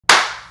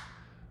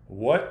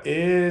What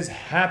is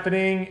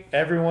happening,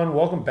 everyone?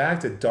 Welcome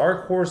back to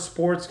Darkhorse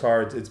Sports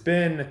Cards. It's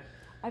been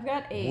I've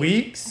got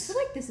weeks. I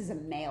feel like this is a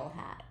male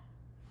hat.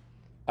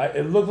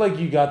 It looked like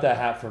you got that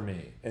hat for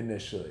me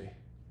initially,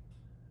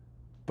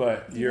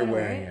 but you're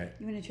wearing it.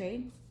 You want to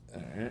trade?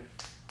 All right.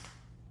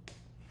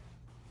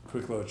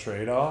 Quick little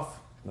trade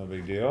off. No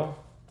big deal.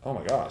 Oh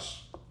my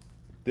gosh.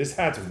 This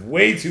hat's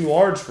way too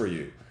large for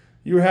you.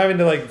 You were having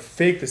to like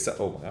fake this.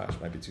 Oh my gosh,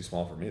 might be too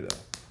small for me though.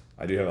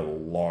 I do have a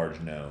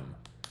large gnome.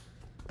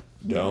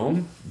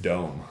 Dome?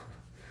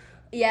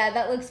 Yeah,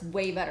 that looks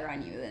way better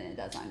on you than it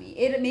does on me.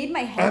 It made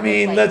my head. I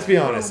mean, look like let's be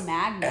honest.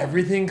 magnet.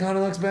 Everything kind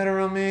of looks better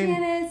on me.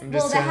 Janice,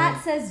 well, the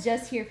hat says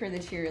just here for the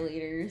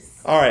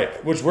cheerleaders. All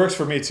right, which works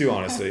for me too,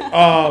 honestly.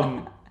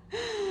 Elephant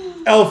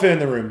in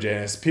the room,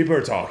 Janice. People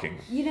are talking.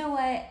 You know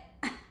what?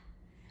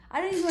 I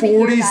don't even want to hear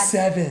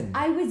 47.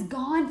 I was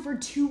gone for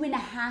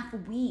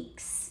 2.5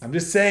 weeks. I'm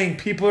just saying,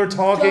 people are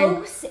talking.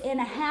 Dose and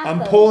a half.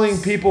 I'm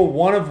pulling people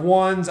one of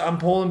ones. I'm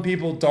pulling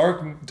people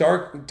black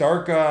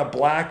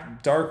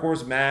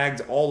Darkhorse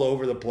mags all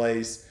over the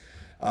place.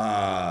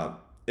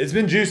 It's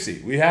been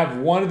juicy. We have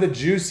one of the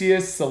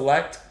juiciest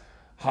select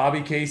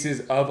hobby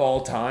cases of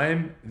all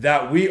time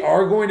that we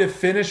are going to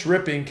finish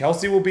ripping.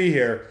 Kelsey will be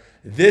here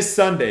this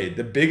Sunday,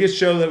 the biggest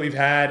show that we've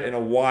had in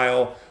a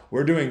while.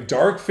 We're doing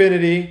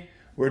Darkfinity.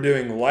 We're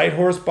doing light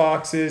horse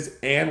boxes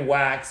and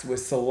wax with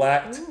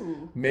select,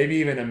 maybe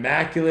even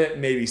immaculate,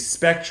 maybe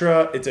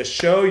Spectra. It's a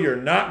show you're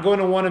not going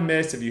to want to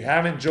miss. If you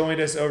haven't joined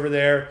us over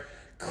there,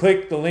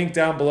 click the link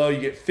down below.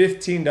 You get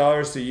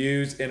 $15 to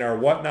use in our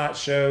Whatnot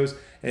shows.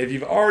 And if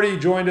you've already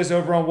joined us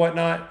over on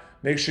Whatnot,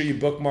 make sure you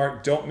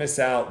bookmark. Don't miss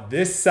out.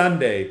 This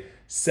Sunday,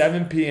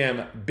 7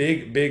 p.m.,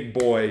 big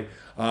boy.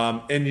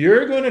 And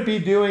you're going to be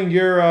doing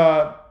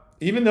your,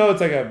 even though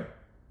it's like a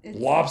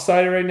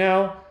lopsided right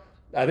now,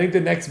 I think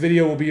the next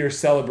video will be your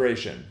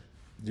celebration.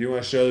 Do you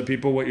want to show the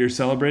people what you're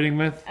celebrating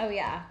with? Oh,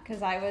 yeah,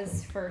 because I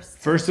was first.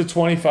 First to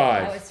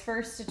 25. I was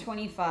first to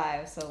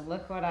 25, so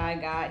look what I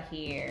got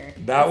here.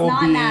 That will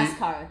not be...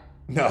 NASCAR.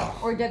 No.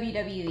 Or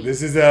WWE.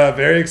 This is a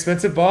very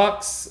expensive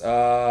box.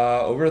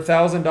 Over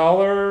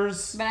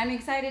 $1,000. But I'm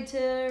excited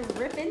to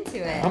rip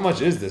into it. How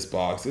much is this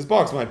box? This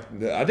box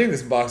I think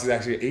this box is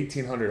actually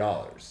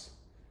 $1,800.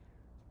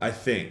 I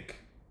think.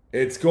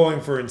 It's going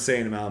for an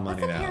insane amount of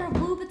money now. That's a pair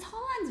of Louis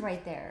Vuittons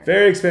right there.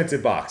 Very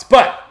expensive box.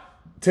 But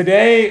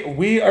today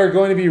we are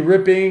going to be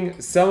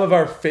ripping some of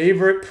our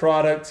favorite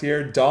products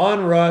here.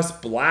 Donruss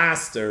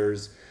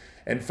blasters.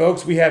 And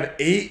folks, we have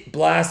 8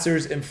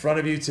 blasters in front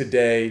of you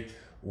today.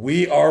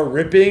 We are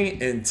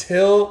ripping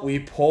until we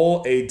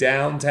pull a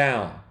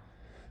downtown.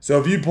 So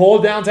if you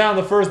pull downtown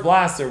the first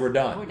blaster, we're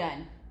done. We're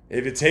done.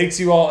 If it takes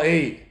you all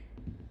 8.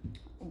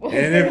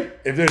 And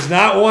if there's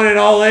not one in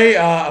all 8,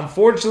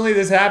 unfortunately,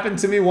 this happened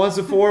to me once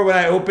before when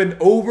I opened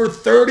over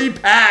 30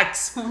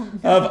 packs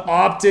of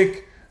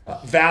optic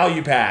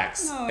value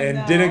packs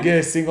and didn't get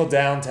a single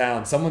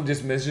downtown. Someone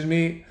just messaged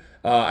me.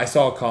 I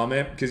saw a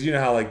comment because you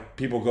know how like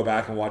people go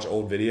back and watch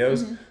old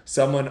videos.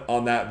 Someone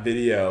on that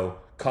video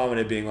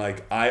commented being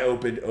like, "I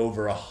opened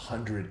over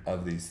 100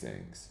 of these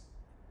things."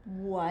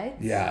 What?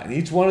 Yeah, and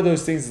each one of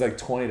those things is like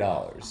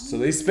 $20. So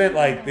they spent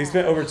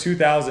over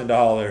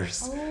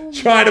 $2,000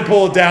 trying to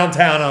pull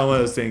downtown on one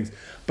of those things.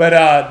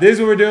 But this is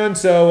what we're doing.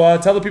 So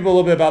tell the people a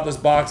little bit about this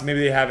box. Maybe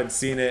they haven't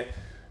seen it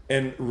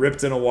and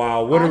ripped in a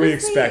while. What are we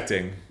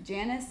expecting?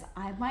 Janice,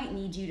 I might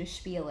need you to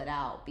spiel it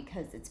out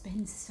because it's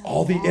been so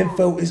All the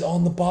info is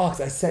on the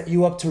box. I set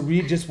you up to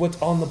read just what's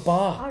on the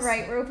box. All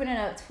right, we're opening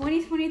up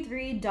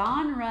 2023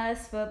 Donruss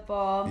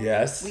football.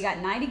 Yes. We got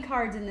 90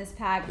 cards in this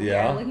pack. We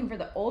are looking for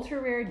the ultra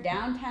rare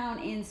downtown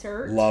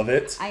insert. Love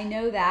it. I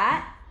know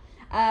that.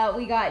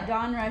 We got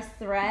Donruss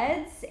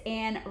threads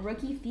and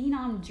rookie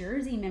phenom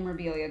jersey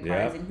memorabilia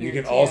cards in here. You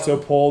can too. also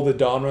pull the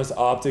Donruss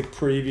optic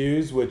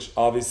previews, which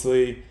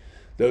obviously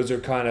those are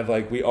kind of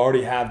like, we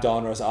already have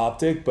Donruss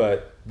optic,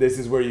 but this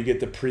is where you get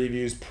the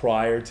previews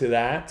prior to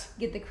that.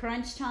 Get the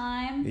crunch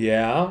time.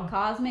 Yeah.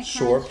 Cosmic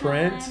short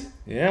crunch print. time.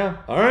 Yeah.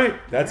 All right.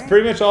 That's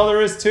pretty much all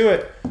there is to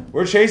it.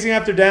 We're chasing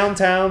after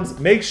downtowns.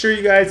 Make sure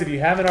you guys, if you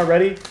haven't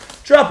already,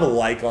 drop a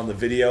like on the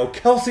video.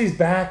 Kelsey's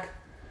back.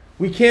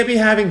 We can't be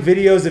having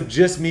videos of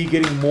just me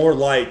getting more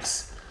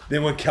likes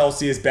than when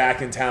Kelsey is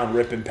back in town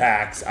ripping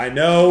packs. I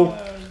know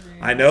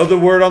the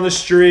word on the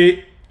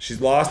street. She's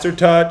lost her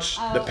touch.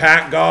 The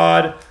pack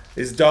god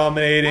is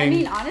dominating. I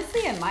mean,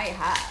 honestly, it might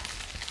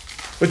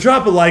have. But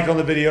drop a like on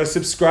the video.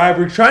 Subscribe.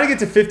 We're trying to get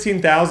to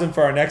 15,000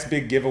 for our next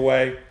big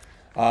giveaway.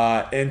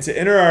 And to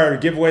enter our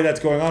giveaway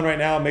that's going on right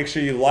now, make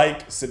sure you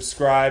like,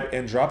 subscribe,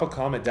 and drop a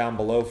comment down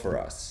below for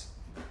us.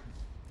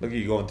 Look at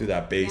you going through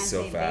that base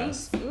so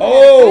fast. Ooh,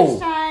 oh!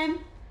 Time.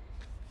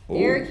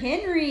 Derrick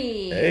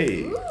Henry.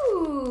 Hey.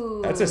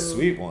 Ooh. That's a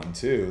sweet one,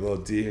 too. A little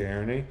D.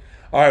 Henry.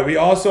 All right. We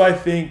also, I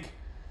think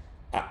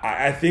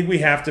we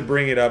have to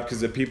bring it up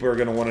because the people are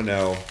going to want to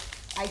know.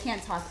 I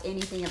can't talk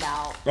anything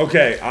about.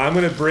 Okay, I'm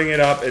going to bring it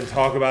up and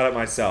talk about it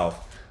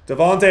myself.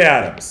 Davante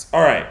Adams.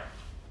 All right.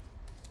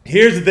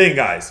 Here's the thing,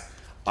 guys.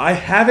 I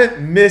haven't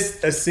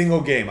missed a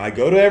single game. I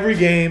go to every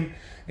game,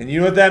 And you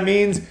know what that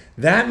means?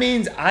 That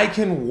means I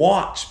can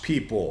watch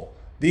people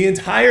the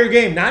entire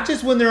game, not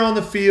just when they're on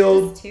the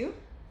field. Two?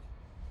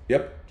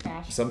 Yep.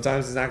 Trash.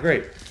 Sometimes it's not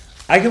great.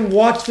 I can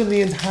watch them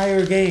the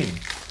entire game.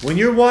 When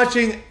you're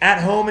watching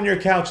at home on your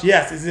couch,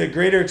 yes, is it a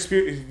greater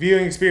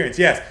viewing experience?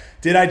 Yes.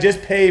 Did I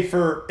just pay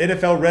for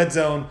NFL Red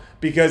Zone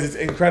because it's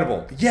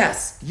incredible?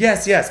 Yes,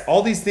 yes, yes.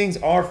 All these things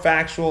are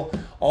factual.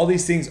 All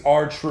these things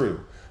are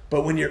true.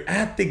 But when you're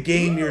at the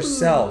game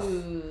yourself,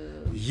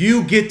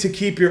 you get to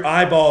keep your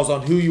eyeballs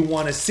on who you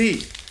want to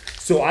see.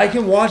 So I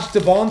can watch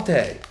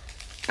Devontae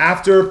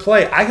after a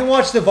play. I can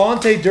watch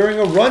Devontae during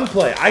a run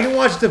play. I can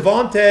watch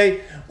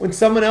Devontae when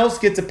someone else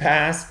gets a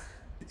pass.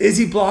 Is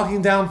he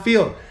blocking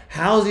downfield?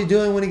 How's he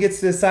doing when he gets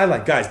to the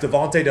sideline? Guys,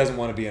 Devontae doesn't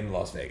want to be in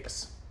Las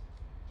Vegas.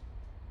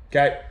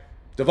 Okay?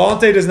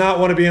 Devontae does not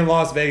want to be in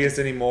Las Vegas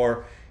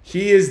anymore.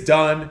 He is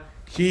done.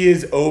 He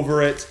is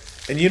over it.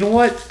 And you know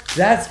what?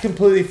 That's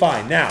completely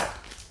fine. Now,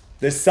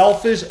 the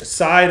selfish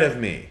side of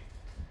me,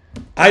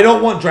 I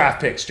don't want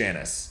draft picks,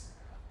 Janice.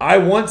 I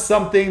want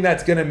something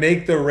that's going to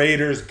make the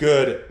Raiders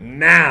good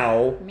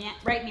now.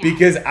 Right now.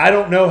 Because I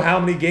don't know how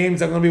many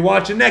games I'm going to be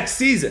watching next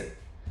season.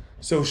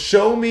 So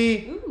show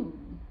me. Ooh.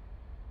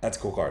 That's a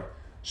cool card.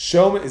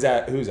 Show me. Who's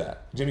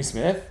that? Jimmy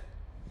Smith?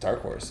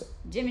 Darkhorse.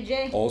 Jimmy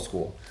J. Old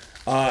school.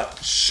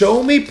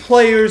 Show me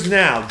players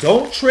now.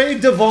 Don't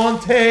trade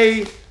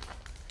Devontae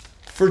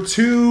for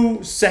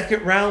 2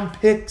 second-round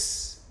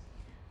picks.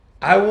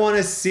 I want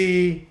to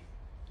see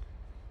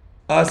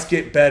us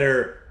get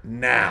better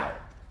now.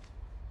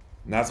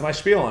 And that's my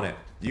spiel on it.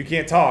 You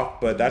can't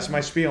talk, but that's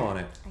my spiel on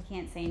it. I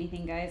can't say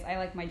anything, guys. I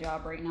like my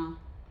job right now.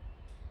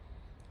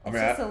 I mean,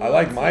 I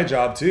like my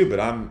job too, but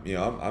I'm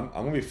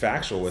gonna be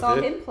factual with Saw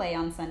it. him play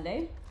on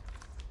Sunday.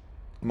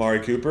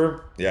 Amari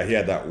Cooper, yeah, he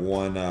had that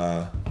one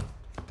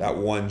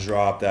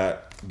drop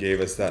that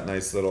gave us that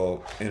nice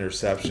little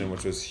interception,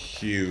 which was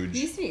huge.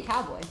 He used to be a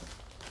Cowboy.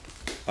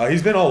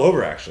 He's been all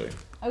over actually.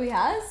 Oh, he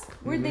has?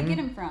 Where'd they get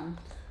him from?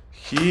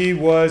 He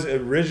was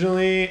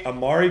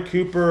Amari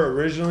Cooper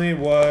originally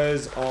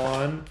was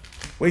on.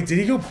 Wait, did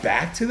he go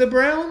back to the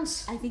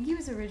Browns? I think he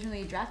was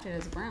originally drafted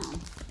as a Brown.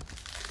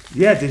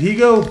 Yeah, did he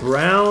go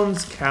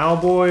Browns,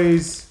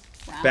 Cowboys,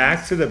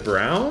 back to the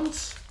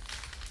Browns?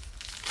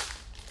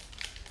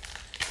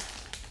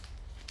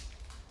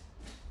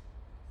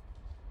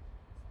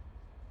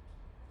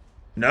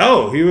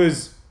 No, he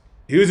was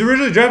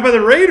originally drafted by the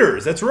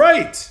Raiders. That's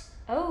right.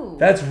 Oh.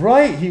 That's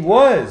right, he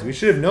was. We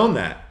should have known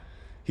that.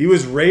 He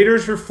was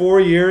Raiders for 4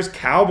 years,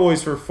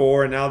 Cowboys for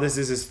 4, and now this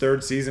is his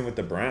 3rd season with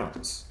the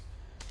Browns.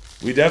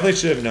 We definitely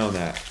should have known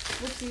that.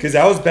 Because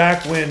that was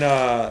back when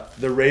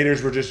the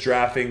Raiders were just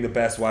drafting the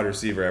best wide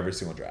receiver every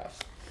single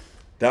draft.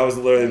 That was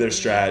literally their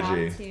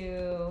strategy.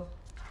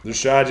 Their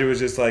strategy was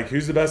just like,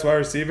 who's the best wide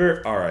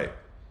receiver? All right.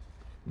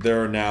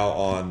 They're now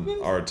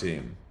on our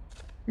team.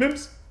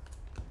 Mims.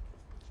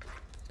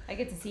 I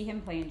get to see him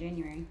play in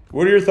January.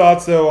 What are your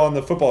thoughts, though, on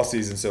the football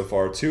season so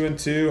far?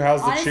 2-2.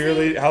 How's the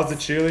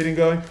cheerleading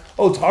going?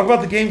 Oh, talk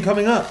about the game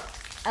coming up.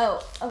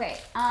 Oh, okay.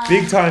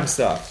 Big time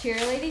stuff.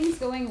 Cheerleading's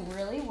going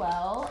really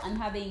well. I'm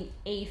having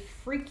a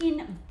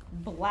freaking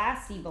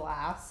blasty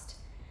blast.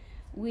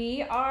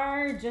 We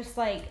are just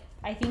like,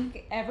 I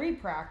think every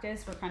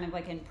practice we're kind of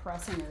like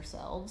impressing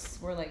ourselves.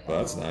 We're like, oh,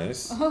 that's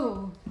nice.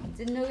 Oh,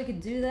 didn't know we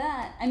could do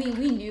that. I mean,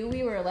 we knew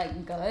we were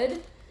like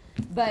good,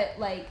 but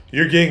like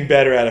you're getting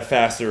better at a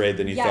faster rate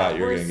than you thought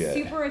you were going to get.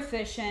 We're super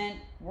efficient.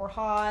 We're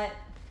hot.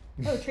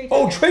 Oh, Trey Tucker.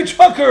 Oh, Trey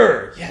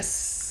Tucker.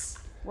 Yes.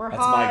 That's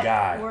hot, my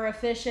guy. We're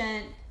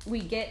efficient.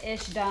 We get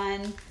ish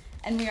done,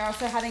 and we're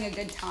also having a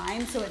good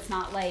time. So it's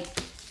not like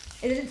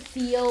it doesn't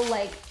feel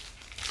like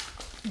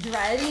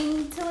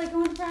dreading to like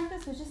go into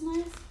practice, which is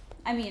nice.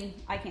 I mean,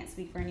 I can't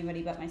speak for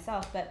anybody but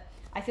myself, but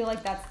I feel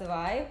like that's the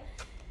vibe.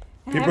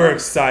 And people are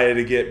excited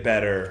to get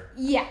better.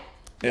 Yeah.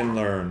 And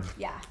learn.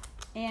 Yeah,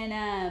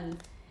 and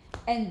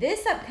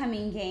this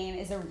upcoming game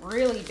is a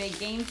really big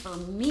game for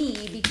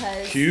me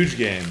because huge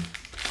game.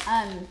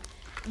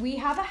 We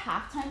have a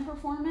halftime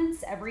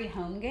performance every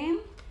home game,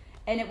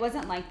 and it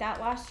wasn't like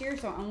that last year,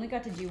 so I only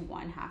got to do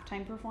one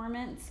halftime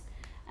performance.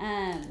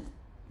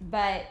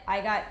 But I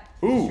got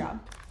this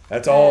job.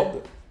 That's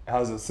all.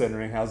 How's it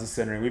centering?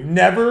 We've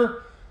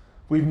never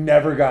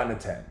gotten a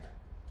 10.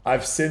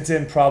 I've sent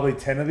in probably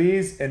 10 of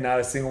these, and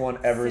not a single one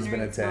ever has been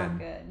a 10. Not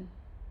good.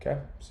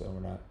 Okay, so we're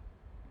not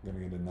gonna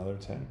get another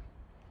 10.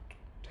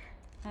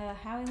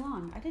 Howie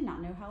Long. I did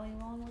not know Howie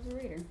Long was a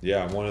Raider.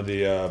 Yeah, one of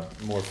the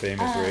more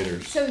famous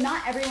Raiders. So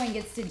not everyone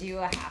gets to do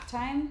a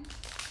halftime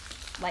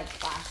like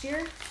last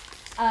year,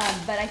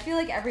 but I feel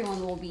like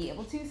everyone will be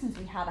able to since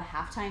we have a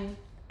halftime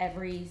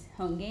every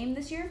home game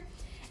this year.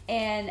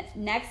 And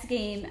next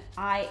game,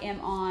 I am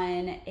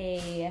on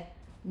a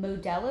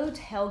Modelo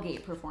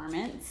tailgate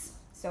performance.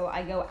 So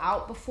I go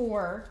out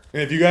before.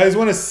 And if you guys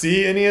want to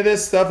see any of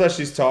this stuff that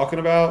she's talking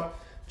about,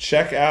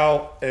 check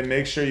out and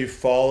make sure you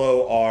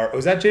follow our... Oh,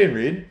 is that Jaden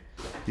Reed?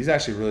 He's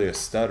actually really a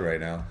stud right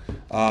now.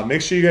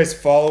 Make sure you guys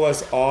follow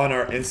us on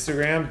our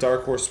Instagram,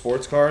 Darkhorse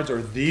Sports Cards,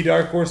 or The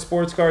Darkhorse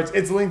Sports Cards.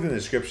 It's linked in the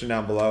description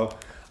down below.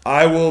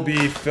 I will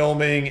be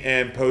filming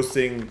and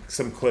posting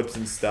some clips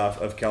and stuff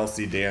of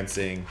Kelsey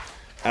dancing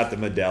at the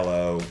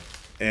Modelo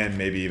and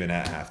maybe even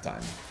at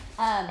halftime.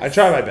 I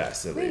try my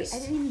best, at least. I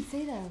didn't even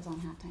say that I was on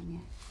halftime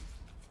yet.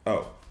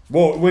 Oh.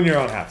 Well, when you're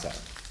on halftime.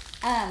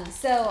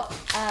 So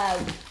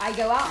I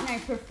go out and I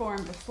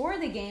perform before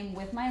the game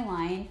with my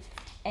line,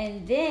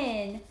 and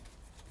then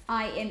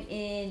I am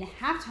in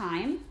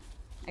halftime.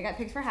 I got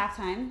picked for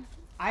halftime.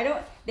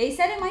 They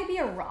said it might be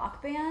a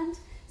rock band,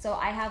 so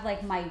I have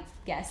like my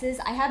guesses.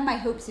 I have my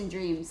hopes and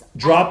dreams.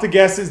 Drop the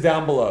guesses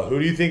down below. Who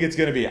do you think it's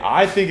going to be?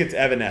 I think it's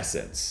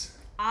Evanescence.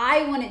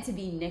 I want it to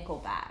be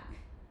Nickelback.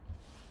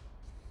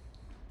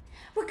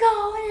 We're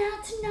going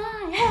out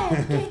tonight.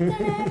 Hey, kick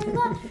that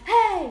everyone.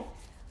 Hey,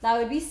 that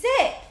would be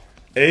sick.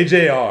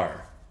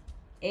 AJR.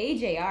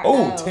 AJR.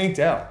 Oh, Tanked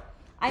Out.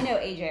 I know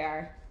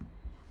AJR.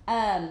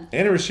 Anna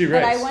Rasheed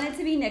Rice. But I want it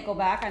to be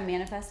Nickelback. I'm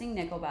manifesting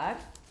Nickelback.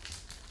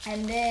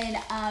 And then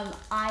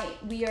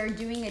we are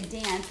doing a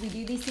dance. We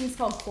do these things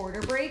called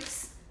quarter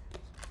breaks.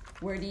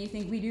 Where do you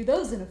think we do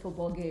those in a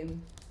football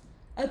game?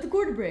 At the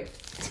quarter break.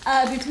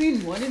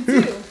 Between 1 and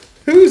 2.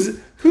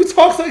 Who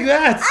talks like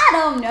that? I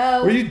don't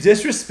know. Were you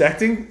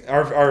disrespecting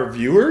our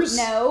viewers?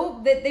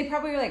 No. They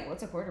probably were like,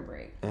 what's a quarter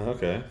break? Oh,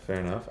 okay, fair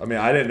enough. I mean,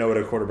 I didn't know what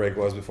a quarter break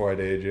was before I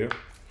dated you.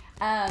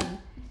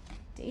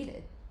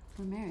 Dated.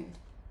 We're married.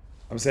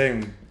 I'm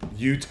saying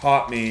you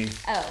taught me.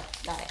 Oh,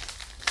 got it.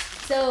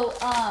 So,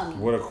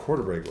 what a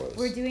quarter break was.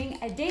 We're doing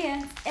a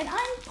dance, and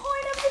I'm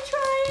point of the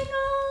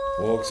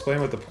triangle. Well,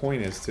 explain what the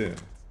point is too.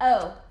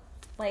 Oh,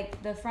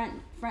 like the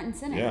front and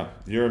center. Yeah,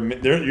 you're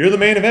the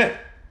main event.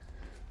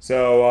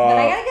 So. But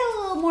I gotta get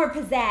a little more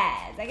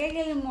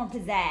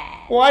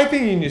pizzazz. Well, I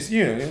think you can just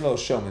a little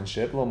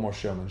showmanship, a little more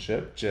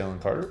showmanship, Jalen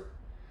Carter.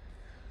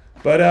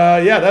 But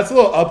yeah, that's a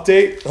little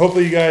update.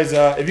 Hopefully, you guys,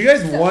 if you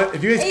guys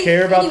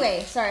care about.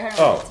 Anyway, sorry, hold on.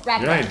 Oh,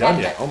 you're not even done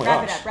yet. Oh my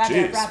gosh,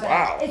 jeez,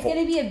 wow. It's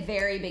gonna be a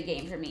very big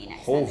game for me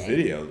next whole Sunday.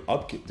 video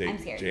update. I'm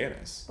scared.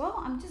 Janice. Well,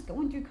 I'm just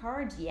going through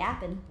cards,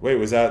 yapping. Wait,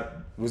 was the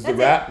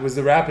wrap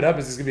it up?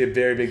 Is this gonna be a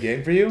very big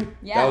game for you?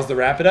 Yeah. That was the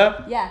wrap it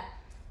up. Yeah.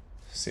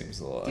 Seems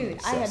a little.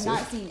 Dude, I have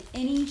not seen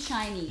any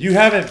shiny. You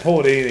haven't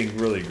pulled anything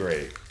really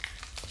great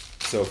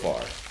so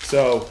far.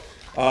 So,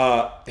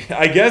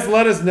 I guess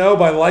let us know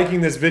by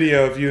liking this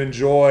video if you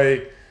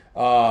enjoy.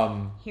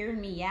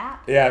 Hearing me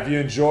yap? Yeah, if you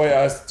enjoy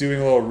us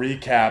doing a little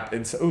recap.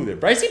 And they're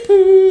Brycey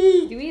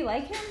Poo. Do we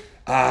like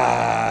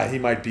him? He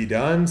might be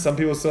done. Some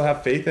people still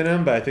have faith in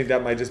him, but I think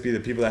that might just be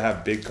the people that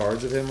have big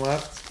cards of him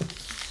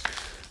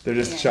left. They're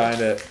just trying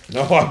to.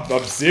 No,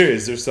 I'm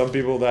serious. There's some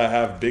people that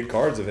have big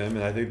cards of him,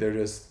 and I think they're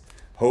just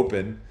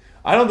hoping.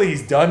 I don't think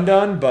he's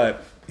done,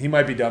 but he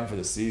might be done for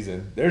the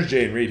season. There's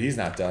Jane Reed. He's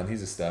not done.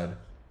 He's a stud.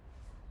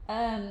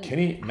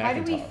 Kenny McIntosh. How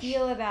do we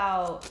feel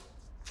about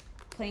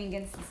playing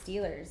against the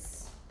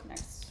Steelers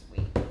next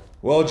week?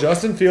 Well,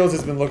 Justin Fields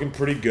has been looking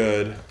pretty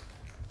good.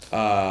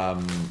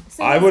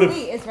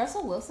 Is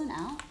Russell Wilson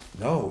out?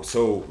 No.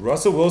 So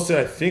Russell Wilson,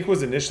 I think,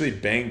 was initially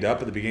banged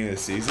up at the beginning of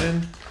the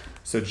season.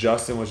 So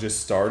Justin was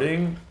just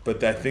starting,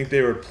 but I think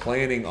they were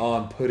planning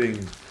on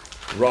putting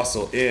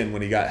Russell in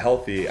when he got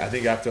healthy. I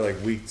think after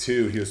like week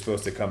 2, he was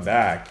supposed to come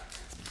back.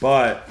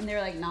 And they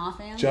were like, nah,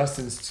 fam.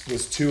 Justin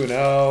was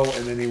 2-0,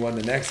 and then he won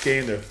the next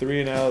game. They're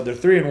 3-0. They're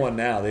 3-1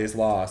 now. They just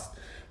lost.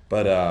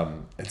 But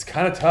it's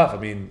kind of tough. I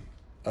mean,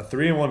 a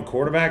 3-1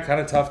 quarterback,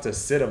 kind of tough to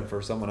sit him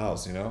for someone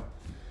else,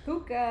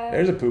 Puka.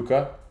 There's a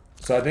Puka.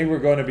 So I think we're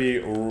going to be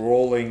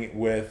rolling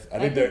with. I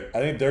think they're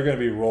going to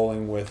be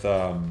rolling with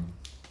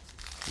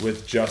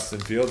Justin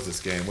Fields this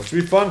game, which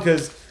would be fun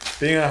because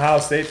being an Ohio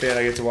State fan,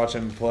 I get to watch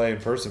him play in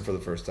person for the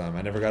first time.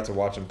 I never got to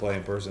watch him play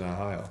in person in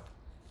Ohio.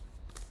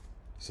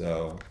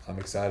 So I'm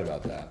excited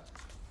about that.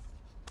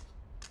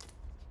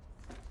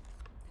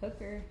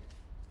 Hooker,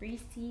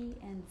 Reese,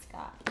 and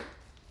Scott.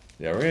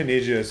 Yeah, we're going to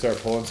need you to start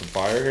pulling some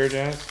fire here,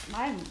 Janice.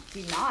 I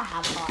do not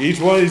have a box. Each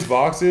one of these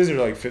boxes are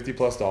like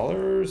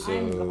 $50+. So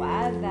I'm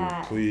glad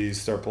that. Please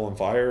start pulling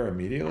fire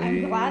immediately.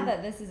 I'm glad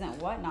that this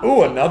isn't whatnot.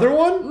 Ooh, another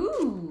one?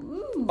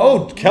 Ooh.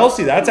 Oh,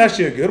 Kelsey, that's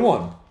actually a good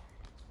one.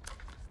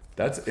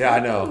 I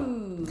know. Ooh.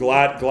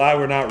 Glad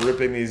we're not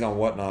ripping these on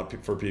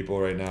whatnot for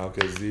people right now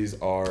because these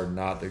are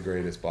not the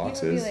greatest boxes.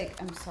 People would be like,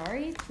 I'm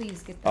sorry,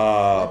 please get the flip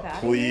out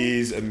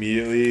please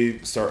immediately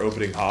start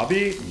opening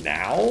hobby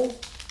now.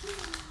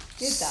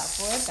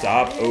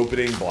 Stop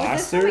opening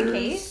blasters. Was this from a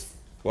case?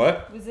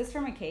 What? Was this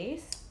from a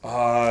case?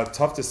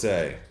 Tough to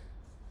say.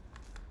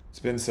 It's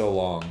been so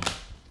long.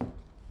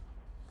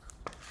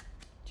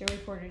 Joey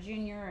Porter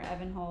Jr.,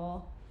 Evan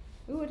Hull.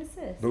 Ooh, what is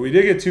this? But we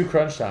did get 2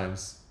 crunch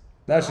times.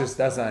 That's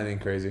not anything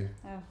crazy.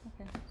 Oh,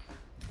 okay.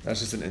 That's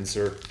just an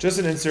insert. Just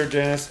an insert,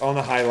 Janice, on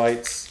the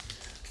highlights.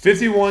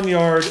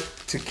 51-yard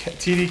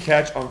TD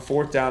catch on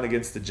 4th down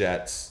against the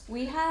Jets.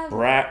 We have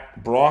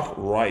Brock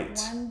Wright.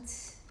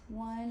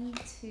 One,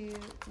 two.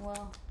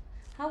 Well,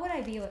 how would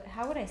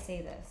I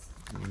say this?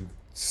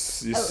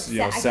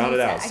 Sound it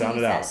out. Sound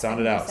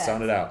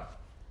it out.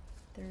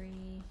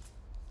 3.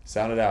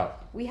 Sound it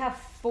out. We have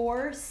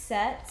 4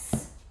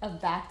 sets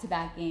of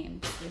back-to-back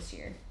games this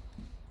year.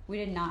 We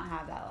did not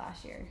have that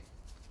last year.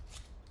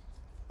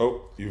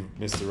 Oh, you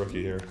missed the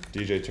rookie here.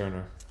 DJ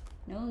Turner.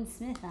 Nolan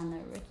Smith on the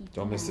rookie.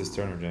 Don't miss this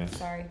Turner, Jan.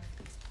 Sorry.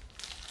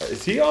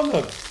 Is he on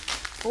the...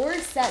 4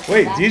 sets.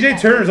 Wait, DJ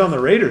Turner's on the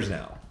Raiders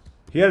now.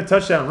 He had a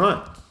touchdown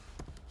run.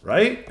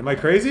 Right? Am I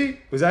crazy?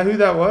 Was that who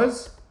that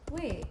was?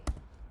 Wait.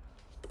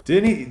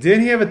 Didn't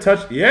he have a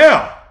touch?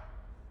 Yeah!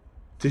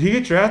 Did he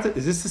get drafted?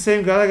 Is this the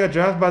same guy that got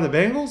drafted by the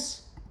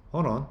Bengals?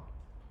 Hold on.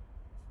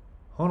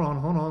 Hold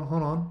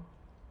on.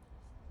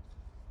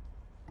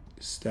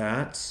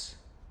 Stats.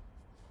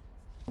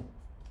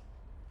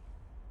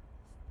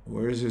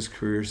 Where's his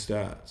career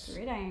stats?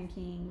 Gridiron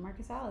King,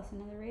 Marcus Allis,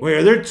 another Raider. Wait,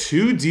 are there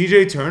 2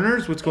 DJ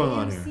Turners? What's going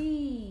on here?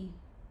 AOC.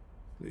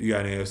 You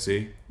got an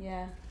AOC?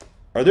 Yeah.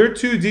 Are there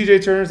 2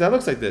 DJ Turners? That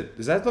looks like that.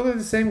 Does that look like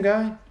the same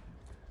guy?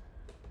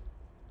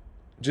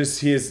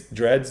 Just he has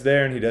dreads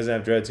there and he doesn't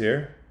have dreads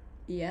here?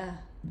 Yeah.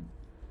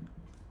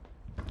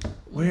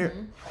 Where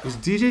is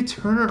DJ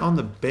Turner on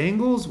the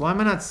Bengals? Why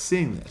am I not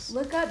seeing this?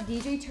 Look up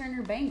DJ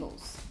Turner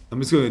Bengals. I'm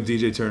just going to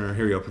DJ Turner.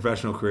 Here we go.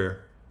 Professional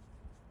career.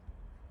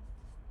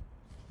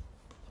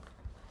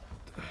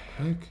 The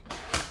heck?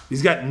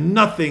 He's got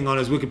nothing on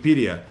his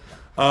Wikipedia.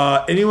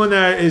 Anyone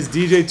that is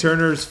DJ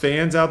Turner's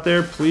fans out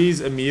there, please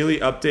immediately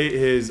update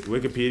his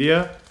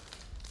Wikipedia.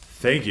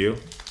 Thank you.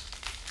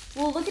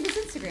 Well, look at his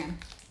Instagram.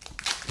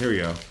 Here we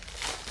go.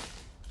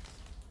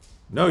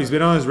 No, he's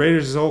been on his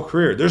Raiders his whole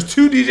career. There's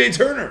 2 DJ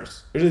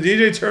Turners. There's a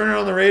DJ Turner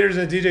on the Raiders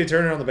and a DJ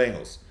Turner on the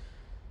Bengals.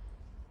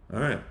 All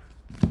right.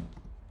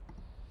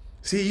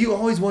 See, you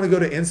always want to go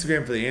to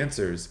Instagram for the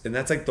answers, and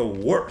that's like the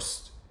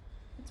worst.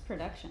 It's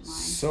production line.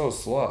 So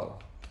slow.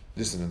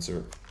 Just an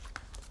insert.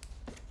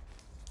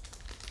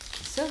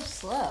 So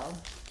slow.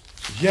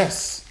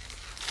 Yes.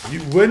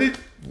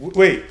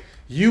 Wait,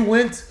 you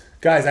went...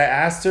 Guys, I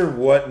asked her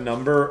what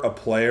number a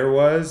player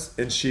was,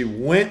 and she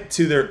went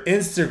to their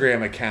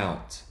Instagram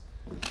account.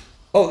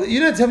 Oh, you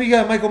didn't tell me you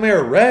got Michael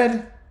Mayer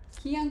red?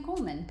 Keon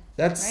Coleman.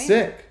 That's right?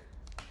 sick.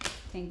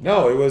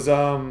 No, it was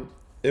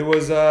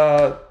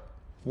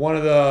one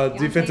of the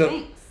defensive.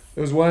 Banks.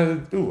 It was one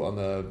of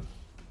the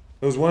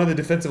It was one of the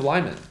defensive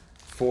linemen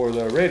for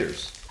the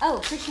Raiders.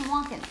 Oh, Christian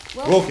Wilkins.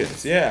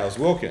 Wilkins, yeah, it was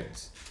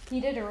Wilkins. He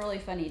did a really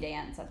funny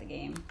dance at the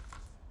game.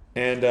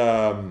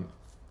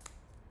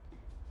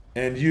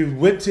 And you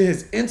went to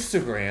his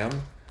Instagram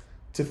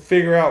to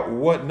figure out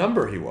what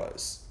number he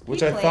was,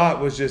 which I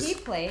thought was just... He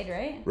played,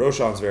 right?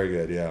 Roshan's very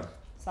good, yeah.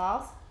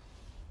 Sauce?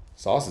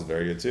 Sauce is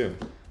very good, too.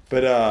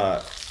 But,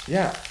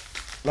 yeah,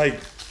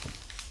 like,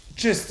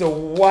 just the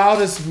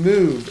wildest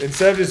move.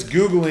 Instead of just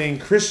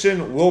Googling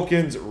Christian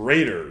Wilkins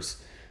Raiders,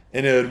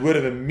 and it would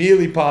have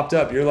immediately popped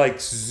up, you're,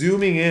 like,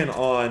 zooming in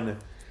on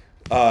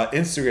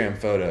Instagram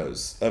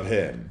photos of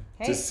him.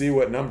 To see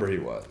what number he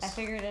was. I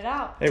figured it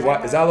out. Hey,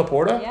 what is that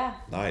Laporta? Yeah.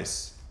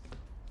 Nice.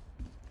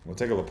 We'll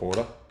take a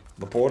Laporta.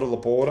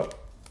 Laporta.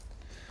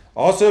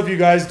 Also, if you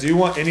guys do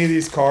want any of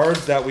these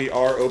cards that we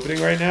are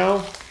opening right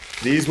now,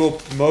 these will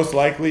most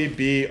likely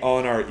be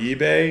on our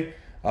eBay.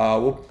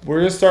 We're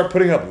going to start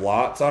putting up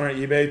lots on our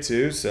eBay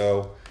too.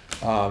 So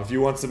if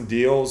you want some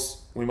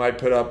deals, we might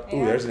put up...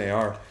 Ooh, there's an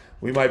AR.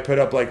 We might put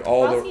up like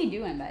all How's he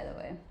doing, by the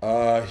way?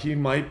 He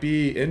might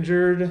be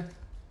injured...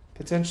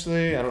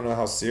 Potentially. I don't know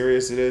how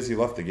serious it is. He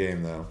left the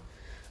game, though.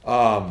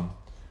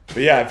 But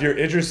yeah, if you're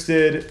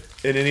interested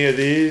in any of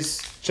these,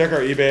 check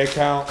our eBay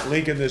account.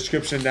 Link in the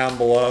description down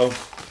below.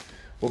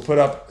 We'll put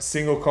up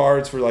single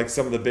cards for like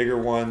some of the bigger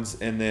ones,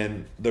 and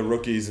then the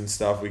rookies and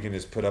stuff we can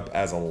just put up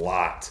as a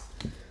lot.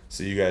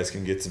 So you guys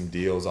can get some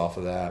deals off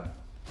of that.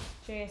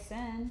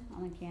 JSN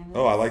on the canvas.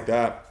 Oh, I like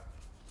that.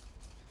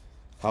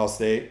 Ohio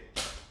State.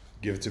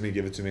 Give it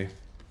to me.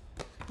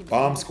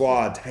 Bomb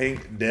Squad.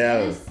 Tank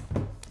Dev. Yes.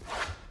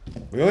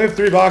 We only have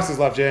 3 boxes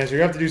left, Janice. You're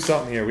going to have to do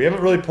something here. We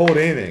haven't really pulled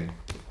anything.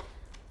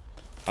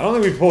 I don't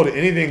think we've pulled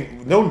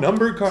anything. No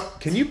number card.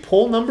 Can you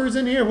pull numbers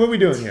in here? What are we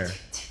doing here?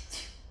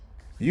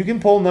 You can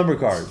pull number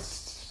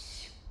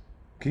cards.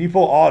 Can you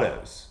pull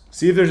autos?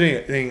 See if there's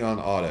anything on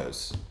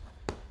autos.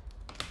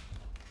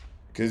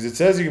 Because it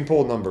says you can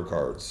pull number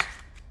cards.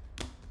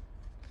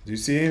 Do you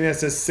see anything that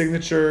says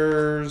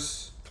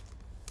signatures,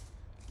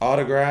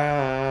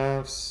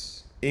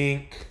 autographs,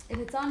 ink? If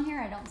it's on here,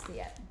 I don't see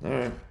it. All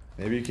right.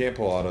 Maybe you can't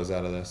pull autos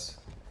out of this.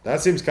 That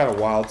seems kind of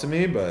wild to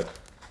me, but...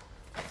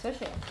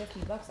 Especially at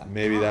 $50.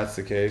 Maybe that's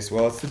the case.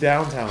 Well, it's the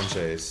downtown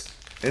chase.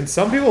 And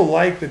some people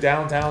like the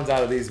downtowns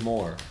out of these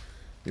more.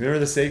 You remember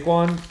the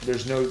Saquon?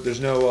 There's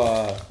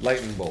no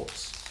lightning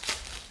bolts.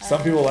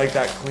 Some people like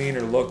that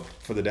cleaner look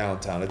for the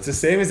downtown. It's the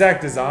same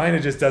exact design,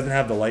 it just doesn't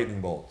have the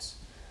lightning bolts.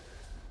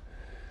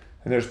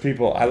 And there's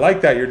people... I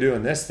like that you're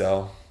doing this,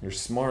 though. You're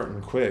smart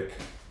and quick.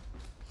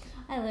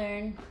 I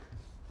learned.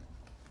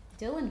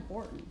 Dylan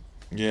Horton.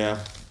 Yeah,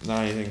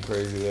 not anything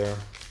crazy there.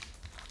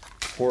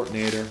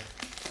 Hortonator's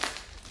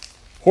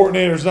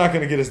not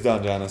going to get us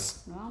done,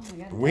 Janice. Well,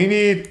 we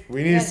need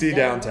to see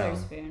downtown.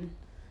 Spoon.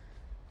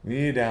 We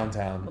need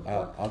downtown.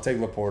 I'll take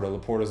Laporta.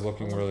 Laporta's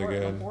looking really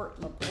good.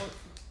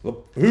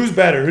 Laporte. Who's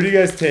better? Who do you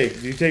guys take?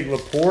 Do you take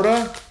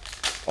Laporta?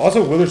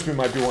 Also, Witherspoon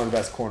might be one of the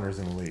best corners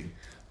in the league.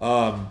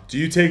 Do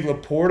you take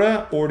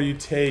Laporta or do you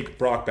take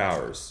Brock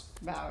Bowers?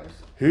 Bowers.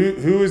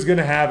 Who is going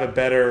to have a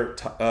better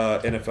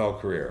NFL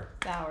career?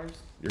 Bowers.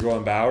 You're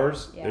going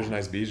Bowers? Yeah. There's a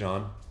nice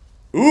Bijan.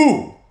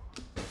 Ooh!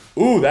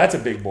 Ooh, that's a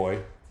big boy.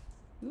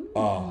 Ooh.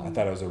 Oh, I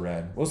thought it was a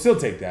red. We'll still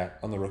take that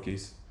on the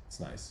rookies. It's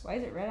nice. Why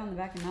is it red on the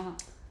back and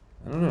not?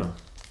 I don't know.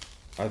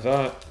 I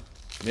thought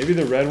maybe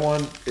the red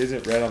one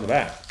isn't red on the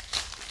back.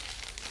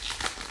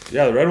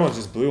 Yeah, the red one's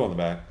just blue on the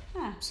back.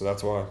 Huh. So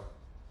that's why.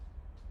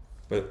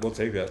 But we'll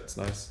take that. It's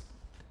nice.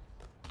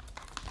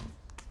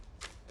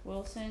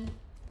 Wilson.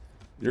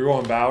 You're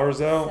going Bowers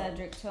though?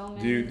 Cedric Tillman.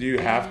 Do you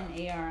have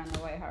an AR on the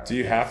White Heart? Do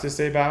you have to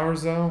say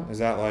Bowers though? Is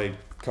that like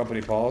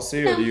company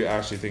policy, or do you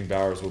actually think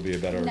Bowers will be a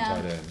better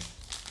tight end?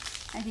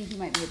 I think he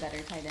might be a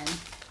better tight end.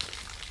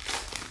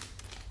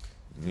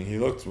 I mean, he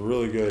looked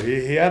really good.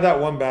 He had that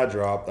one bad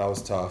drop. That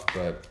was tough,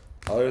 but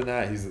other than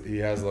that, he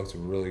has looked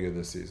really good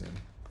this season.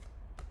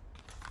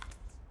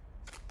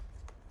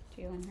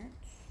 Jalen Hurts.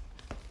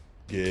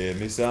 Give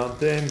me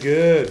something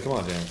good. Come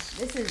on, Janice.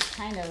 This is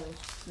kind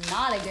of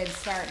not a good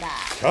start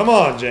back. Come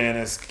on,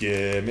 Janice.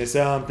 Give me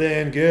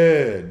something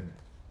good.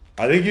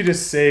 I think you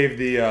just saved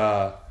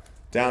the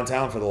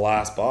downtown for the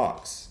last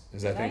box.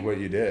 Is I think what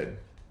you did.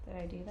 Did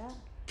I do that?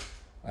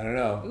 I don't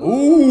know.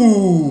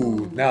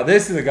 Ooh. Now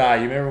this is the guy.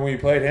 You remember when you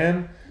played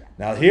him? Yeah.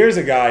 Now here's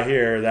a guy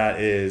here that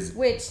is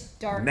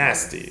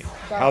nasty.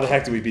 How the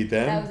heck did we beat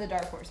them? That was a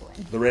Darkhorse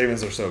win. The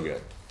Ravens are so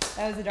good.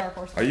 That was a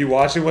Darkhorse win. Are you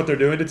watching what they're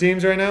doing to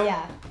teams right now?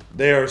 Yeah.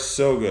 They are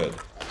so good.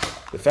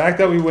 The fact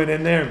that we went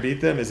in there and beat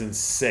them is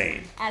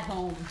insane. At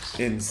home.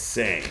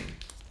 Insane.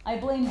 I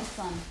blame the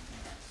sun.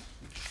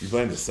 You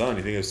blame the sun?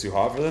 You think it was too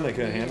hot for them? They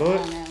couldn't handle it?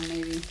 I don't know,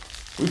 maybe.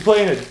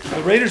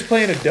 The Raiders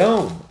play in a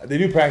dome. They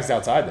do practice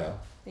outside though.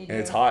 They do.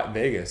 And it's hot in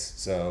Vegas,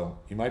 so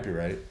you might be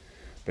right.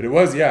 But it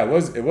was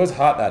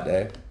hot that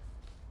day.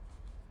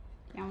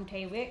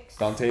 Deontay Wicks.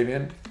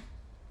 Dontavian.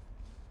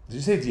 Did you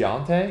say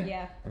Deontay?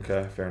 Yeah.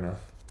 Okay, fair enough.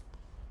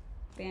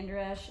 Van Der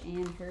Esch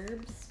and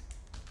Herbs.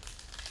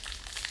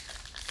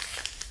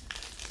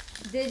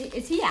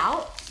 Is he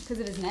out because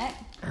of his neck?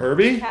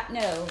 Herbie?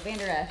 No, Van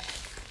Der Esch.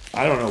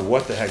 I don't know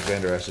what the heck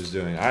Van Der Esch is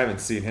doing. I haven't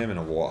seen him in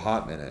a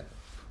hot minute.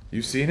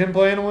 You seen him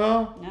play in a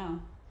while? No.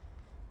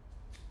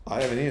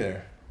 I haven't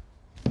either.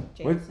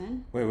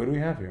 Jason. Wait, what do we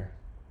have here?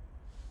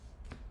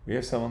 We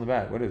have some on the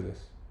back. What is this?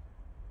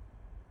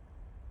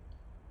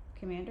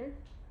 Commander.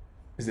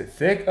 Is it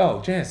thick?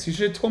 Oh, Janice, you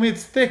should have told me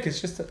it's thick.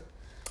 It's just a...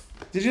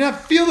 Did you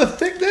not feel the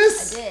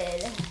thickness? I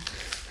did.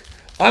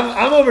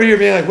 I'm over here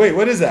being like, wait,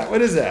 what is that?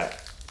 What is that?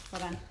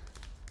 Hold on.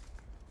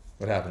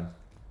 What happened?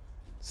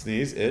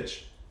 Sneeze,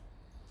 itch,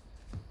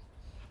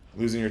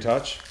 losing your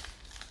touch.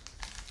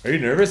 Are you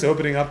nervous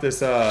opening up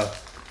this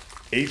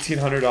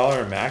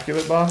 $1,800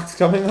 immaculate box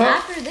coming up?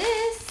 After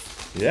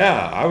this.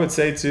 Yeah, I would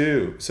say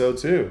too. So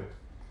too.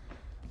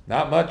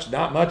 Not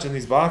much in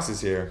these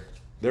boxes here.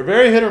 They're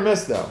very hit or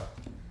miss though.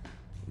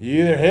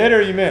 You either hit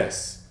or you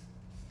miss.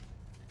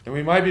 And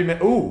we might be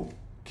ooh,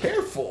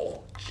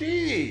 careful.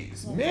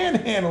 Jeez,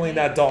 manhandling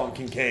that Dalton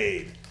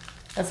Kincaid.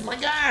 That's my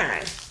guy.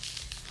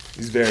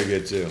 He's very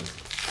good too.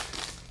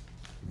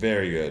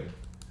 Very good.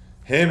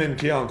 Him and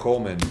Keon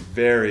Coleman,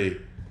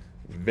 very,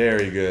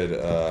 very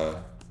good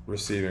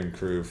receiving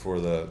crew for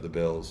the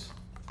Bills.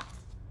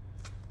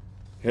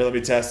 Here, let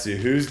me test you.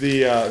 Who's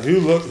the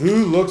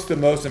who looks the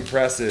most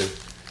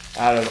impressive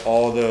out of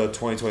all the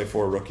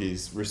 2024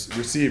 rookies?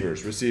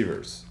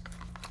 Receivers.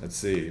 Let's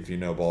see if you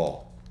know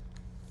ball.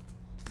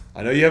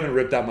 I know you haven't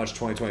ripped that much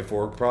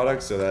 2024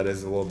 product, so that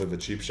is a little bit of a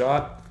cheap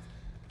shot.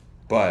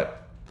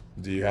 But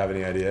do you have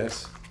any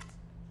ideas?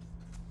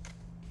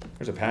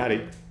 There's a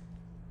Patty.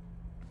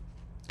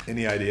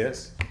 Any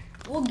ideas?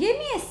 Well, give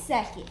me a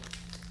second.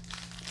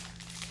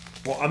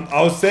 Well,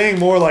 I was saying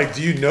more like,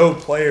 do you know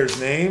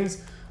players'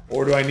 names,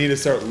 or do I need to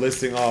start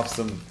listing off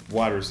some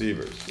wide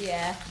receivers?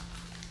 Yeah.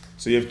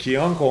 So you have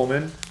Keon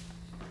Coleman.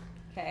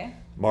 Okay.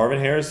 Marvin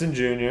Harrison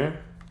Jr.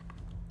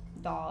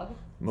 Dog.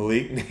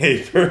 Malik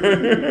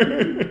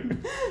Neighbor.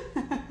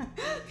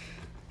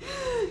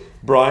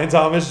 Brian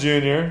Thomas Jr.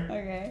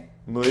 Okay.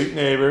 Malik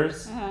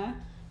Neighbors. Uh-huh.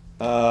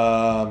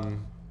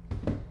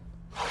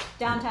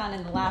 Downtown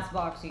in the last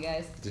box, you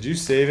guys. Did you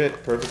save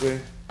it perfectly?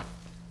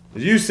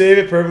 Did you save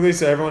it perfectly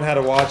so everyone had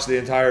to watch the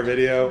entire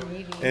video?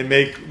 Maybe. And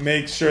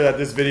make sure that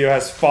this video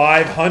has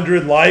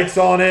 500 likes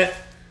on it?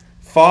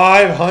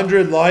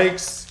 500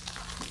 likes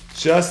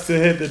just to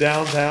hit the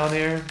downtown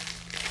here?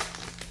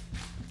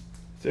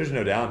 If there's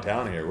no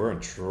downtown here, we're in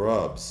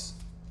trubs.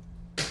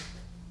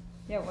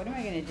 Yeah, what am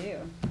I going to do?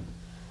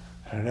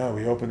 I don't know.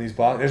 We open these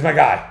boxes. There's my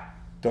guy.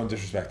 Don't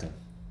disrespect him.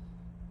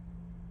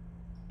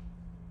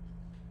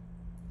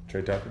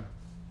 Trey Tucker.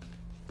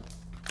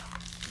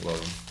 Love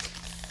him.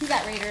 He's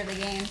that Raider of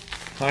the game.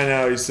 I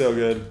know. He's so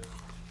good.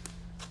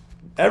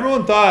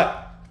 Everyone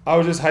thought I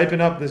was just hyping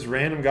up this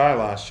random guy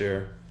last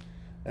year.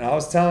 And I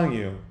was telling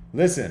you,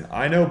 listen,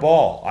 I know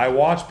ball. I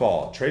watch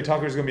ball. Trey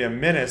Tucker's going to be a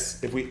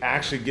menace if we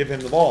actually give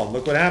him the ball. And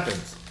look what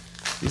happens.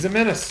 He's a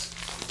menace.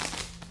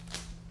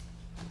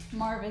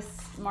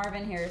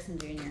 Marvin Harrison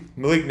Jr.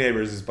 Malik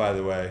Neighbors is, by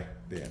the way,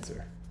 the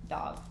answer.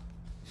 Dog.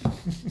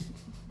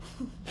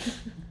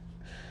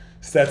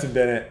 Stetson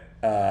Bennett.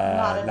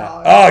 Not a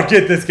dollar. Oh,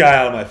 get this guy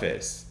out of my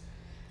face.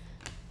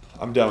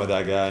 I'm done with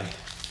that guy.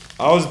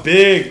 I was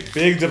big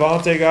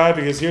Devontae guy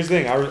because here's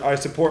the thing. I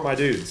support my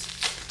dudes.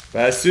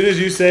 But as soon as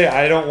you say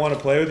I don't want to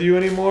play with you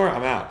anymore,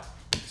 I'm out.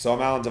 So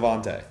I'm out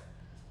on Devontae.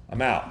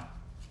 I'm out.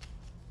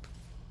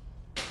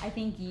 I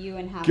think you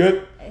and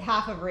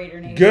half of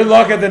Raider Nation. Good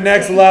luck at the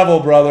next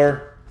level,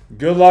 brother.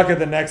 Good luck at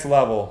the next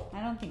level.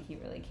 I don't think he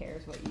really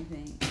cares what you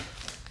think.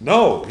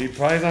 No, he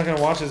probably is not going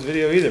to watch this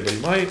video either, but he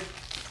might.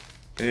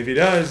 And if he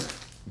does,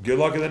 good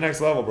luck at the next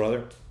level,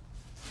 brother.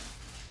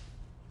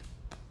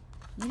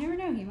 You never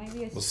know. He might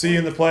be We'll see you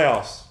in the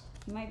playoffs.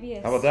 He might be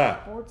a How about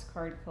that? Sports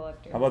card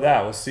collector. How about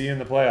that? We'll see you in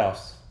the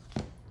playoffs.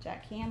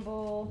 Jack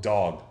Campbell.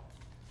 Dog.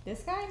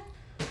 This guy?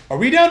 Are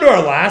we down to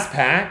our last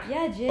pack?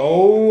 Yeah, Jay.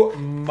 Oh,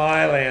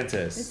 my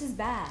Lantis. This is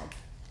bad.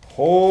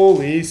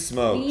 Holy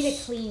smokes. We need a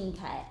clean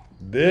cut.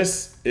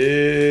 This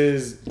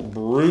is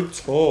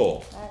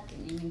brutal. That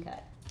didn't even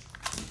cut.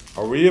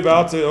 Are we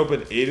about to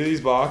open 8 of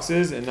these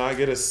boxes and not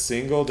get a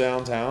single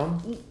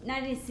downtown?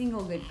 Not a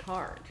single good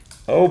card.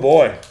 Oh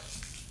boy.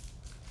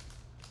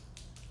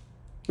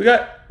 We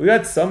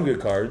got some good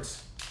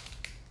cards.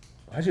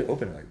 Why'd you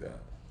open it like that?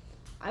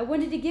 I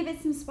wanted to give it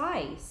some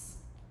spice.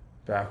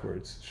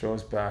 Backwards. Show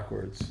us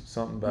backwards.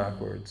 Something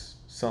backwards.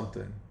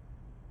 Something.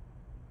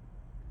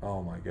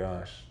 Oh my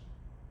gosh.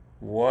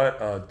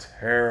 What a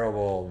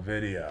terrible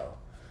video.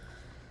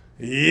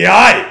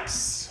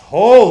 Yikes!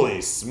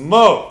 Holy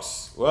smokes.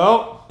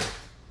 Well,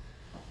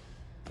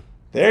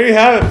 there you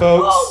have it,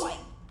 folks. Oh my.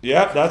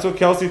 Yep, that's what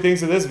Kelsey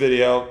thinks of this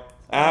video.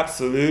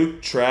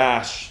 Absolute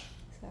trash.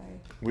 Sorry.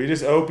 We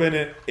just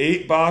opened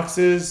 8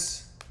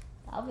 boxes.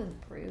 That was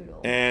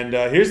brutal. And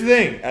here's the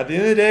thing. At the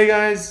end of the day,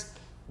 guys,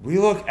 we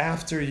look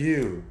after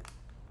you.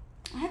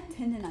 I have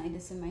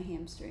tendonitis in my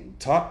hamstring.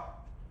 All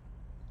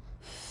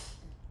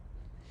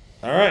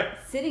right.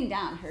 Sitting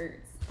down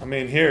hurts. I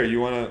mean, here, you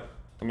want to...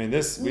 I mean,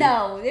 this...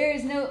 No, there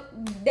is no...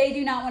 They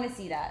do not want to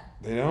see that.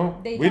 They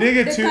don't? They we don't.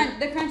 did get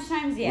The crunch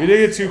times, yeah. We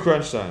did get 2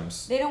 crunch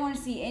times. They don't want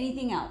to see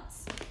anything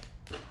else.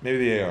 Maybe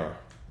the AR.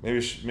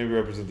 Maybe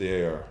represent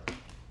the AR.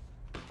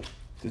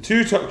 The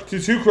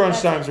two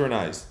crunch times were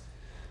nice.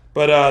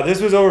 But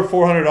this was over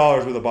 $400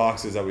 worth of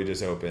boxes that we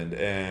just opened.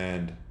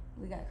 And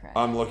we got crashed.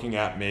 I'm looking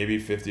at maybe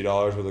 $50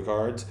 worth of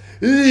cards.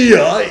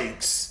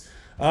 Yikes.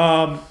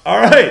 All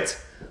right.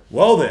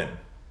 Well then.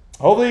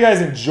 Hopefully you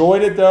guys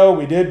enjoyed it though.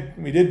 We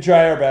did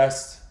try our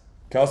best.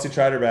 Kelsey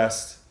tried her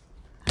best.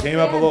 Came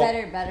up a little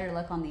better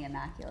look on the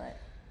Immaculate.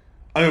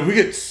 I mean, if we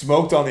get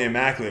smoked on the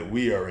Immaculate,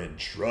 we are in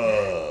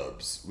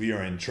trubs. We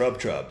are in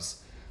trubs.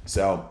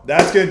 So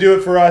that's going to do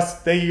it for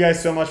us. Thank you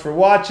guys so much for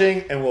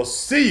watching, and we'll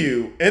see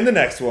you in the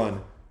next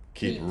one.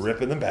 Keep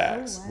ripping them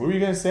packs. What were you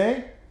going to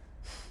say?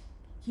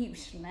 Keep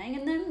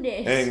slanging them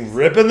discs. And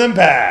ripping them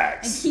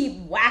packs. And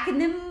keep whacking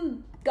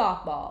them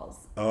golf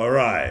balls. All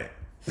right.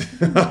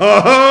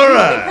 All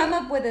right. Come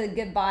up with a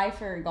goodbye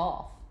for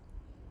golf.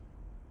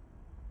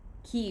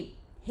 Keep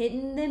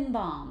hitting them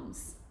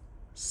bombs.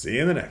 See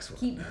you in the next one.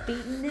 Keep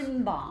beating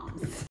them bombs.